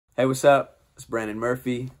Hey, what's up? It's Branan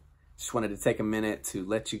Murphy. Just wanted to take a minute to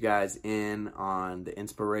let you guys in on the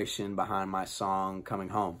inspiration behind my song, Coming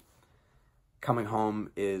Home. Coming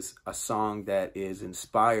Home is a song that is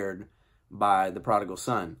inspired by the prodigal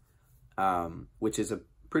son, which is a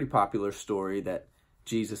pretty popular story that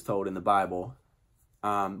Jesus told in the Bible.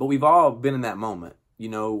 But we've all been in that moment, you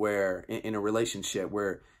know, where in a relationship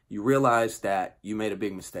where you realize that you made a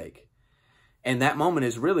big mistake. And that moment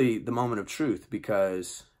is really the moment of truth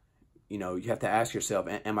because, you know, you have to ask yourself,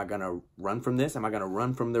 am I going to run from this? Am I going to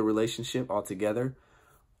run from the relationship altogether?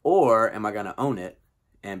 Or am I going to own it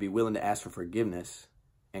and be willing to ask for forgiveness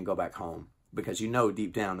and go back home? Because you know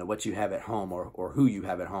deep down that what you have at home or who you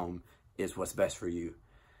have at home is what's best for you.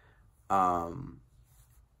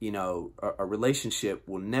 You know, a relationship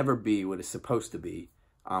will never be what it's supposed to be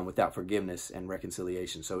without forgiveness and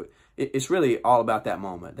reconciliation. So it's really all about that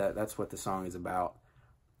moment. That's what the song is about.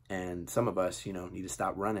 And some of us, you know, need to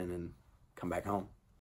stop running and come back home.